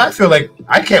 No, I feel like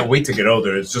I can't wait to get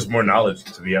older. It's just more knowledge,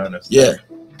 to be honest. Yeah.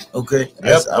 Okay.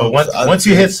 Yep. But once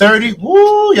you hit 30,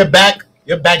 woo, your back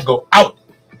go out.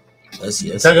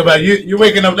 Yes. Talk about you're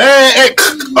waking up. Hey,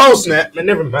 oh snap! Man,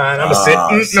 never mind. I'm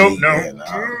gonna sit. No.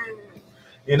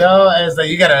 You know, it's like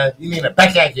you need a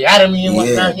bacchiotomy and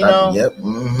whatnot. You know. Yep.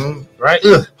 Mm-hmm. Right.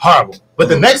 Ugh, horrible. But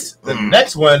the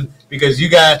next one, because you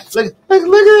got look at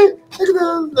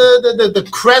the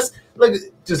crest. Look,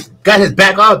 just got his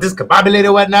back all discombobulated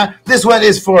and whatnot. This one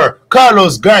is for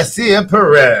Carlos Garcia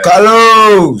Perez.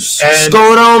 Carlos, what's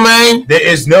going on, man? There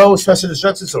is no special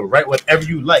instructions, so write whatever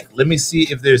you like. Let me see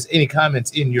if there's any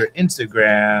comments in your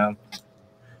Instagram.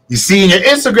 You see in your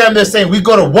Instagram, they're saying we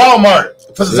go to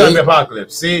Walmart for the zombie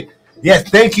apocalypse. See? Yes,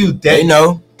 thank you,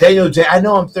 Daniel J. I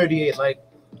know I'm 38. Like,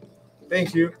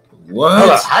 thank you. What?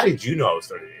 Hold on. How did you know I was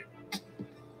 38?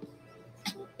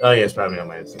 Oh, yeah, it's probably on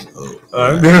my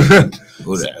Instagram.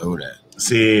 Who that?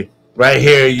 See, right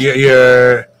here,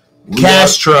 your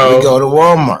Castro. We go to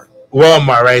Walmart.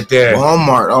 Walmart right there.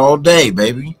 Walmart all day,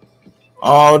 baby.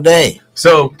 All day.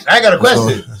 So, I got a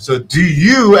question. So, do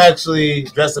you actually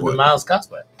dress up in Miles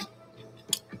cosplay?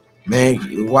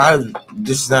 Man, why?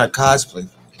 This is not cosplay.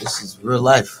 This is real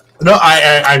life. No,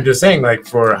 I'm just saying, like,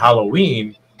 for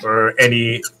Halloween or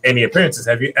any appearances,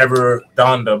 have you ever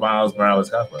donned a Miles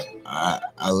Morales cosplay?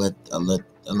 I let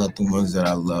the ones that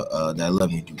I love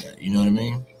me do that. You know what I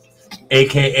mean?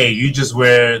 AKA, you just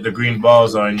wear the green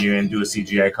balls on you and do a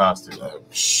CGI costume.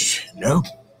 No.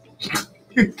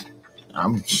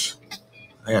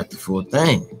 I got the full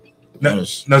thing. No,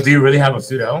 no. Do you really have a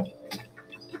suit at home?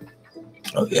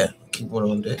 Oh yeah, keep one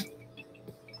on deck.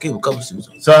 Keep a couple suits.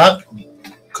 So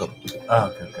couple.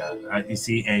 Oh good God! You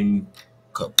see, and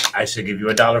couple. I should give you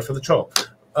 $1 for the troll.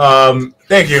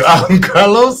 Thank you,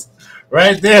 Carlos.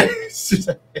 Right there.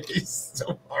 He's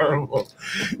so horrible.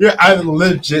 Yeah, I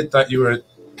legit thought you were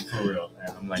for real,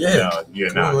 man. I'm like, no,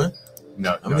 you're not. On,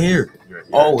 no, I'm here. You're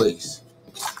here. Always.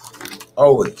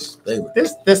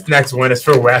 This next one is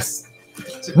for Wes.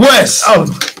 Wes. Oh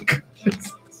my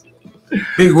goodness.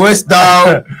 Big Wes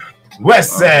dog.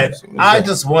 Wes said, I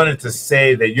just wanted to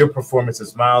say that your performance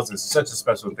as Miles is such a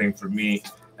special thing for me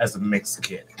as a mixed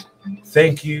kid.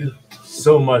 Thank you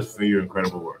so much for your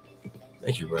incredible work.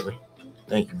 Thank you, brother.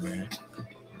 Thank you, man.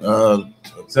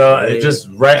 So just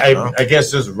write. I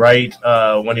guess just write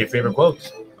one of your favorite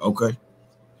quotes. Okay.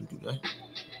 You do that.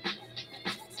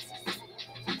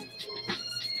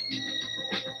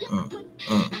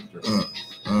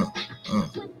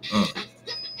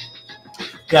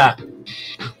 God,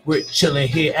 we're chilling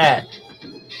here at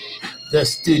the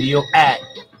studio at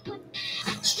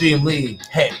Streamly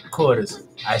headquarters.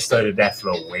 I started that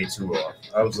flow way too off.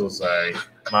 I'm so sorry.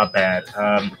 My bad.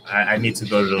 I need to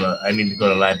go to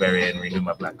the library and renew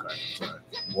my black card. I'm sorry.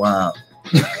 Wow.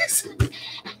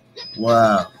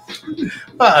 Wow.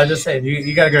 Well, I'm just saying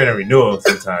you gotta go in a renewal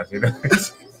sometimes, you know.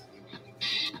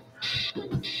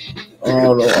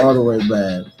 all the way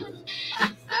bad.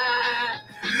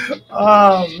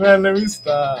 Oh man, let me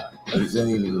stop. Is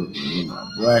any of my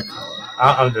black card?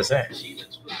 I'm just saying.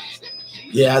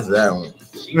 Yeah, that's that one.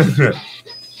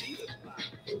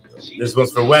 This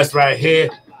one's for Wes right here.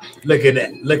 Look at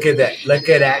that. Look at that. Look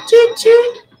at that. Ching,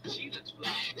 ching.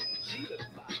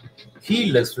 He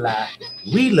looks fly.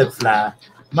 We look fly.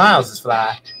 Miles is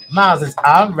fly. Miles is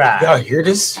all right. Y'all hear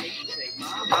this?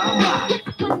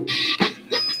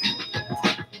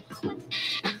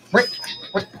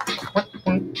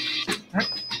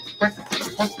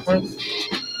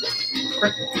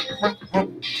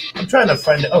 I'm trying to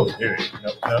find it. Oh, here it is.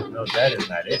 No, that is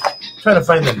not it. I'm trying to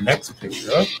find the next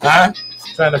picture.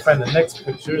 Trying to find the next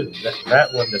picture.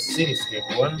 That one, the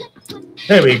cityscape one.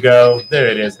 There we go. There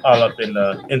it is. All up in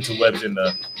the interwebs in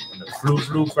the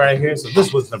floop right here. So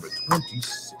this was number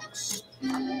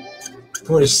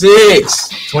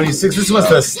 26. 26. This was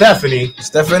for Stephanie.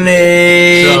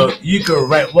 So you can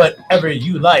write whatever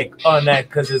you like on that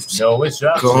because it's no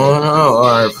instruction. Going on. All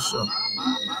right, for sure.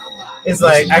 It's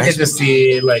like I can just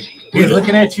see it like he's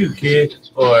looking at you, kid.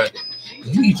 Or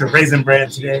did you eat your raisin bread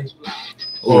today?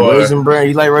 Or raisin bread?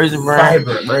 You like raisin bread?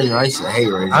 Fiber. Raisin. I used to hate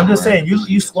raisin. I'm just saying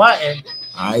you squatting.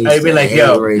 I'd be like,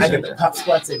 yo, I get the top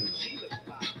squats in.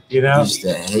 You know? I used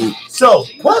to hate. So,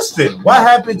 question: what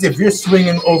happens if you're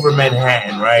swinging over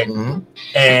Manhattan, right? Mm-hmm.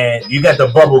 And you got the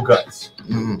bubble guts,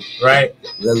 right?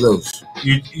 Let loose.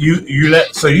 You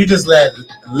just let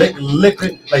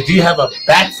liquid. Like, do you have a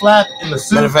back flap in the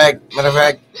suit? Matter of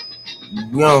fact,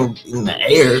 you know, in the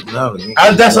air. No,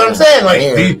 that's what I'm saying. Like,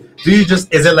 do you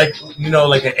just? Is it like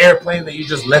like an airplane that you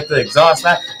just let the exhaust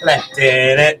out? Like,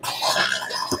 it.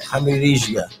 How many of these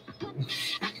you got?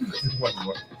 One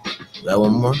more. That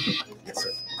one more? Yes,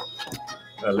 sir.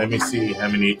 Let me see how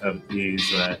many of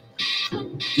these.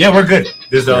 Yeah, we're good.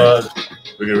 We're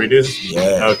gonna read this.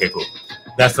 Yeah. Okay, cool.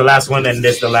 That's the last one, and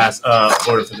this the last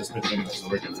order for this pitch anyway, so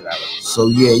we're good for that one. So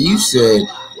yeah, you said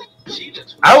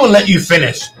I will let you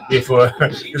finish before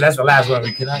because that's the last one.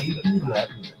 We cannot even do that.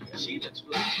 Man.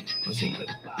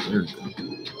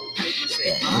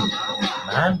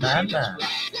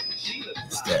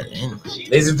 It's that in.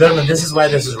 Ladies and gentlemen, this is why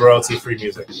this is royalty-free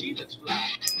music.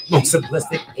 Most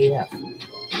simplistic AF.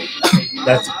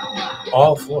 That's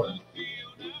all for it.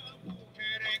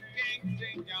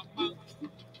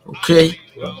 Okay.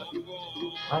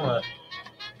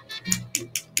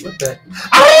 What the?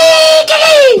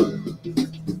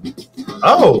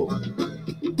 Oh.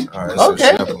 All right.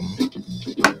 Okay.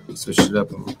 Switch it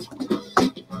up.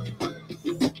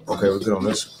 Okay, we're good on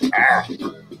this.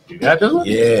 You got this one?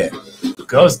 Yeah.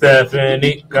 Go,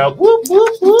 Stephanie. Go. Whoop,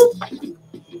 whoop, whoop.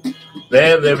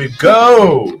 There we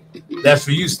go. That's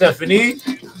for you, Stephanie.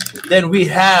 Then we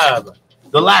have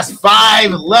the last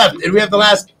 5 left. And we have the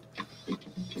last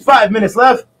 5 minutes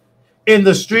left in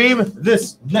the stream.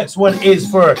 This next one is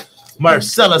for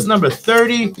Marcellus, number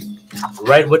 30.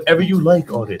 Write whatever you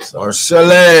like on it.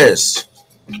 Marcellus.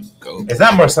 Go. It's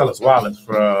not Marcellus Wallace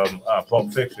from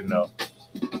Pulp Fiction, though.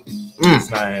 It's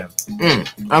not him.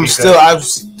 I'm still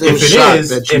shocked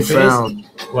that you found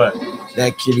what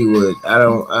that Kittywood. I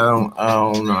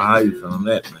don't know how you found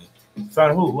that, man.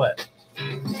 Found who? What?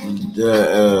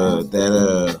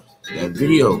 That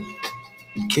video,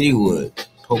 Kittywood,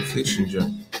 Pulp Fiction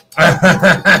joint.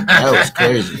 That was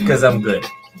crazy. Because I'm good.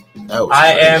 That was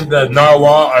I crazy. am the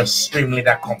narwhal or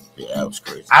streamly.com. Yeah, that was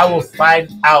crazy. I will find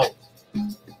out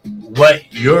what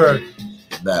you're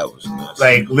That was nuts.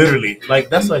 like, literally. Like,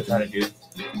 that's what I try to do.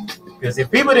 Because if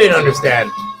people didn't understand,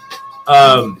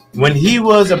 when he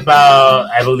was about,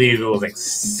 I believe it was like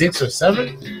 6 or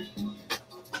 7,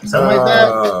 something like that,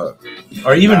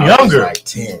 or even I was younger. like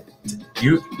 10.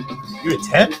 You were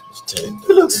 10? 10.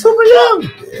 You look super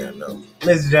young. Yeah, I know.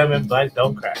 Ladies and gentlemen, Black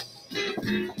don't cry.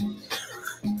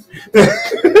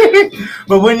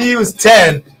 But when he was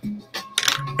 10,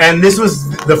 and this was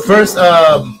the first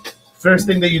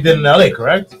thing that you did in LA,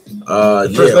 correct?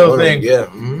 The first little thing. Yeah.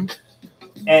 Mm-hmm.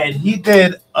 And he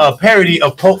did a parody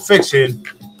of Pulp Fiction,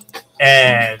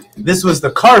 and this was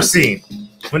the car scene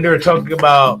when they were talking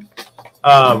about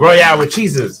Royale with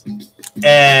cheeses.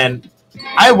 And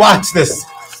I watched this.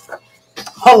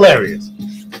 Hilarious.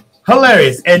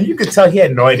 And you could tell he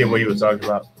had no idea what he was talking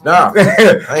about. Nah.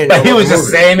 But he was just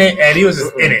saying it, and he was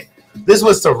just in it. This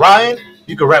was to Ryan.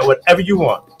 You can write whatever you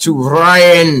want. To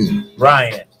Ryan.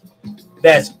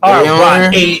 That's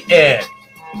R-Y-A-N.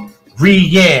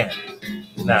 Rian.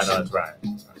 No, it's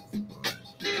Ryan.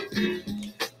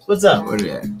 What's up? What is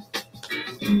that?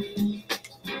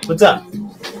 What's up?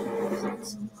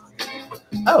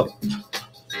 Oh.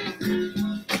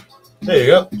 There you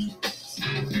go.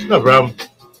 No problem.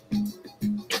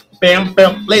 Bam,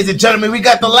 bam. Ladies and gentlemen, we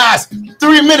got the last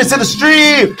 3 minutes of the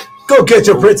stream. Go get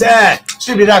your prints at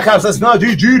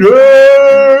streaming.com/Nadji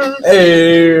Jeter.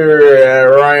 Hey,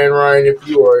 Ryan, if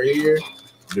you are here.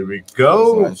 There we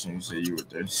go. You say you were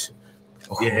there.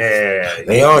 Yeah.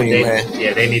 They on you, man.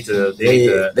 Yeah, they need to.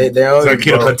 They're on So you,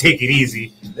 kid bro. up, take it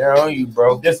easy. They're on you,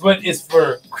 bro. This one is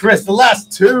for Chris. The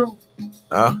last 2.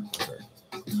 Huh?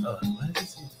 What did it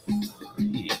say?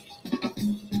 3.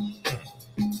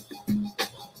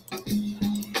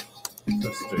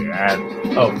 That's 3.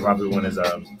 Oh, probably one is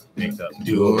makeup.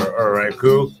 Do over. All right,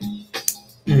 cool.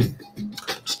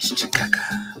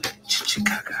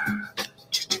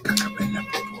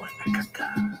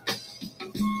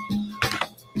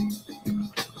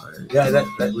 Yeah, that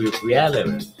we had it.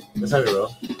 Let's have it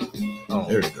roll. Oh,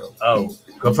 There we go. Oh,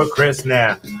 go for Chris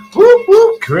now. Whoop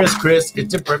whoop, Chris,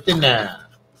 it's your birthday now.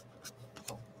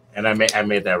 And I made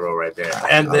that roll right there.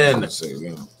 And then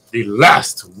the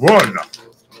last one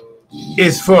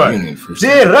is for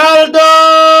Geraldo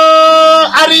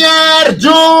Ariar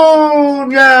Jr.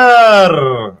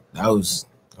 That was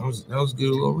good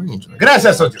little range, right?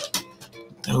 Gracias, Socio.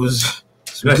 That was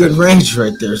some good range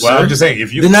right there, sir. Well, I'm just saying,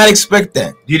 if you did not expect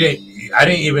that. You didn't. I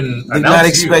didn't even Did announce not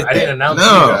expect you. I didn't announce you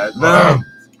that. guys.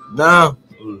 No.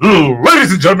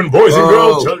 Ladies and gentlemen, boys and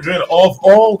girls, children of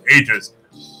all ages.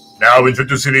 Now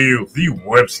introducing to you the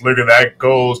whip slinger that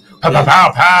goes pow pow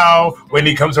pow pow when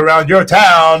he comes around your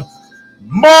town,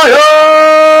 Miles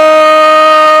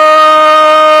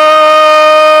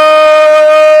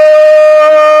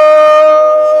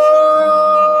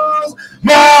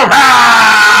Morales.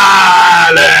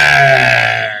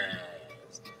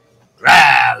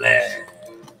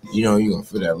 You know you're gonna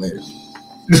feel that later.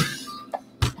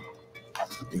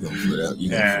 You're gonna feel that.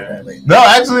 You're gonna feel that later. No,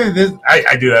 actually,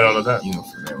 I do that all the time. You're gonna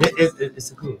feel that later. It's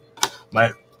cool.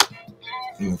 You're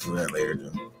gonna feel that later,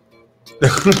 dude.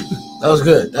 That was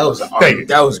good. That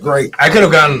was great. I could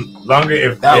have gone longer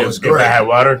if I had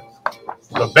water.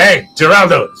 But bang,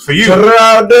 Geraldo, it's for you.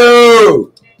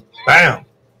 Geraldo! Bam.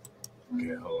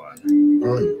 Okay, hold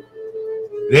on.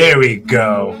 There we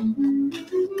go.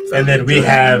 And then we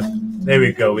have, there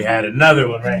we go. We had another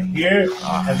one right here.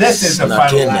 And this is the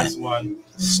final last one.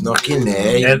 Snuck in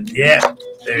there. And yeah,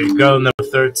 there you go. Number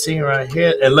 13 right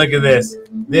here. And look at this.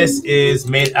 This is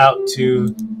made out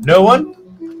to no one.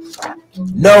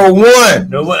 No one.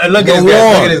 No one. And look at this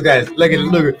guy. Look at this guy.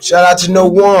 Look at. Shout out to no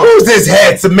one. Who's this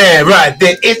handsome man right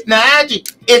there? It's Nadji.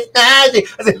 It's Nadji.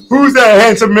 I said, who's that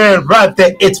handsome man right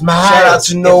there? It's Miles. Shout out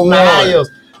to no one.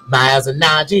 Miles and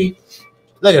Nadji.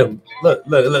 Look at him.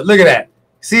 Look at that.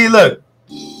 See, look.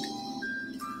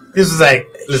 This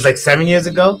was like 7 years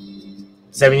ago.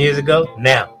 7 years ago.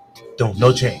 Now,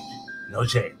 no change. No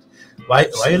change. Why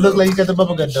you look like you got the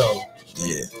bubblegum dog?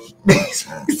 Yeah.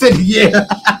 He said, yeah.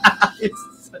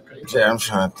 Yeah, I'm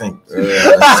trying to think.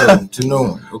 To no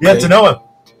one. Okay. Yeah, to no one. All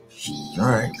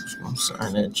right. I'm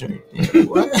signing that joint. Yeah,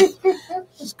 what?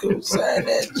 Let's go sign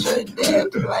that joint there,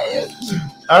 player.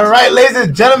 All right, ladies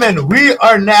and gentlemen, we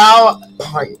are now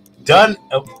done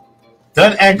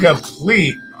and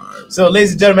complete. So,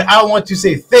 ladies and gentlemen, I want to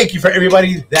say thank you for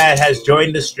everybody that has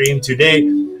joined the stream today.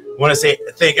 I want to say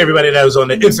thank everybody that was on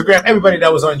the Instagram, everybody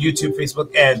that was on YouTube,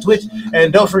 Facebook, and Twitch.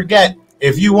 And don't forget,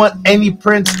 if you want any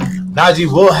prints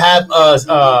Nadji will have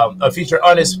a feature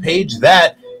on his page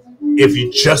that if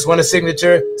you just want a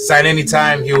signature, sign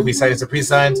anytime. He will be signing some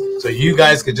pre-signs, so you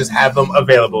guys could just have them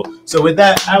available. So with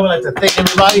that, I would like to thank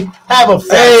everybody. Have a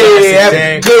fantastic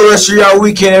day. Good rest of y'all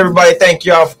weekend, everybody. Thank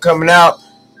y'all for coming out.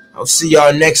 I'll see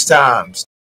y'all next time.